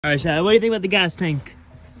All right, Shad, what do you think about the gas tank?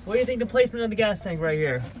 What do you think the placement of the gas tank right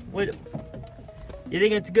here? What? You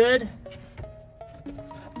think it's good?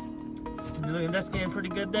 You're looking, that's getting pretty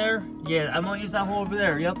good there. Yeah, I'm gonna use that hole over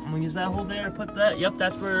there. Yep, I'm gonna use that hole there. Put that. Yep,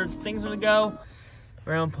 that's where things are gonna go.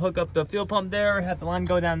 We're gonna hook up the fuel pump there. Have the line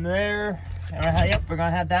go down there. Yep, we're gonna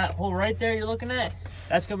have that hole right there. You're looking at.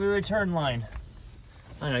 That's gonna be a return line.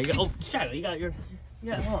 I know you got. Oh, Shadow, you got your.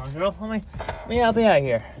 Yeah, hold on, girl. Let me help you out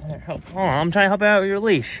here. Hold on, I'm trying to help you out with your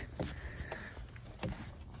leash.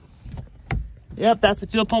 Yep, that's the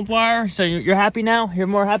fuel pump wire. So you're happy now? You're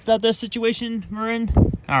more happy about this situation we're in?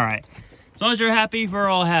 All right. As long as you're happy, we're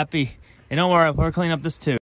all happy. And don't worry, we're cleaning up this too.